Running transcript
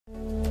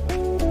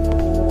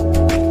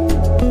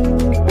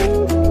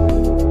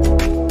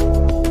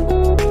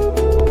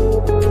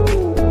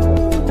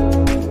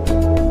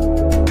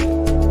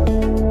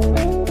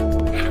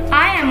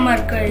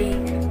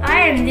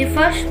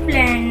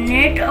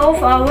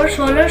our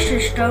solar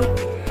system.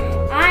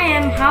 I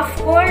am half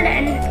cold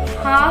and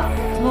half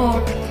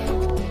hot.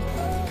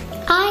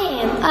 I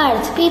am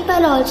Earth.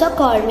 People also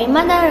call me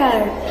Mother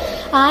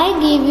Earth. I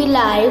give you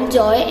life,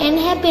 joy and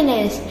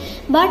happiness.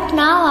 But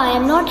now I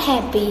am not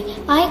happy.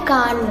 I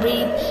can't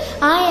breathe.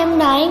 I am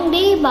dying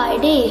day by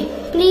day.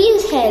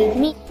 Please help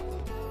me.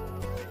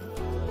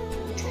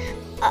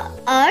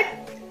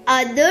 Earth's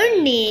other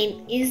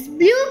name is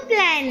Blue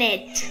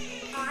Planet.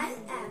 I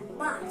am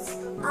Mars.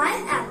 I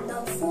am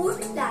the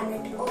fourth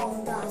planet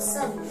of the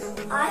Sun.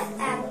 I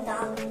am the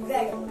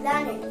red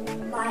planet.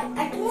 My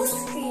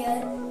atmosphere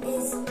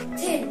is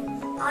thin.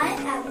 I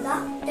am the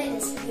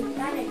telescope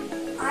planet.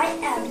 I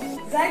am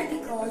red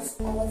because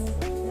of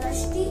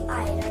rusty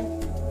iron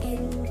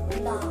in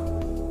the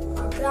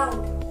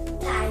ground.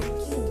 Thank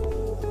you.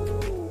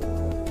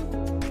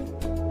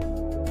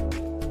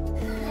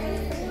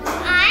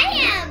 I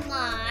am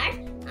Mars.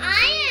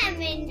 I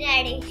am in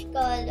reddish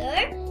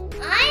color.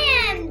 I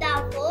am the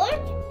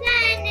fourth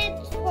planet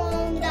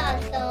from the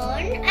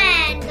Sun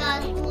and the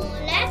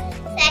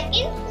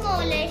second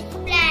smallest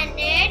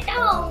planet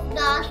of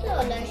the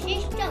solar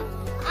system.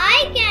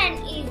 I can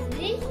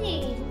easily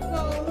see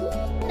from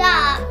the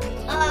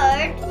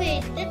Earth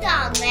with the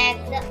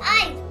naked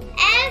eye,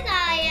 as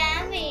I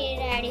am a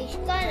reddish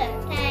color.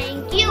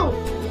 Thank you.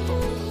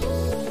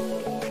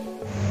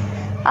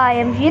 I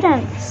am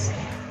Uranus.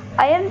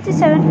 I am the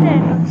seventh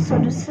planet of the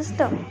solar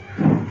system.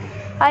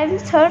 I am the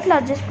third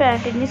largest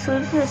planet in the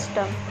solar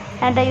system,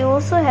 and I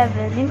also have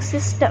a ring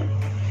system.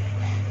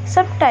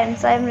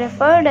 Sometimes I am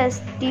referred as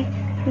the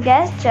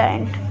gas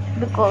giant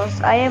because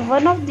I am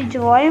one of the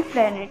giant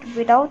planets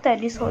without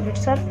any solid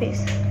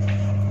surface.